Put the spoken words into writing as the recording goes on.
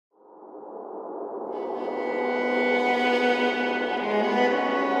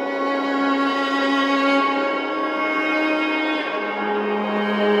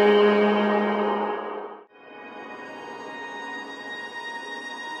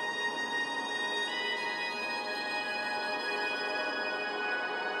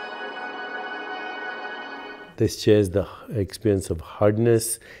This chair is the experience of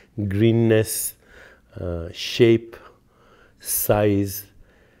hardness, greenness, shape, size,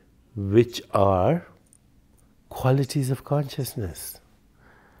 which are qualities of consciousness.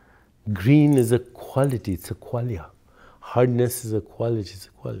 Green is a quality, it's a qualia. Hardness is a quality, it's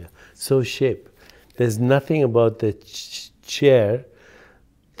a qualia. So shape. There's nothing about the chair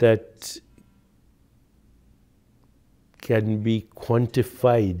that can be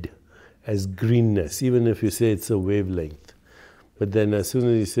quantified as greenness, even if you say it's a wavelength. But then as soon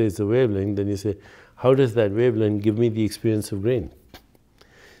as you say it's a wavelength, then you say, how does that wavelength give me the experience of green?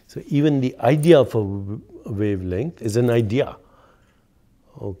 So even the idea of a wavelength is an idea,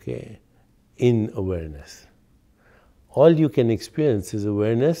 okay, in awareness. All you can experience is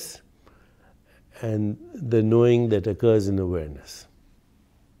awareness and the knowing that occurs in awareness.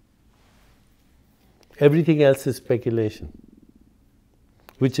 Everything else is speculation,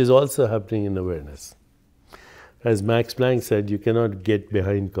 which is also happening in awareness. As Max Planck said, you cannot get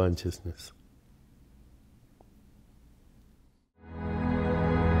behind consciousness.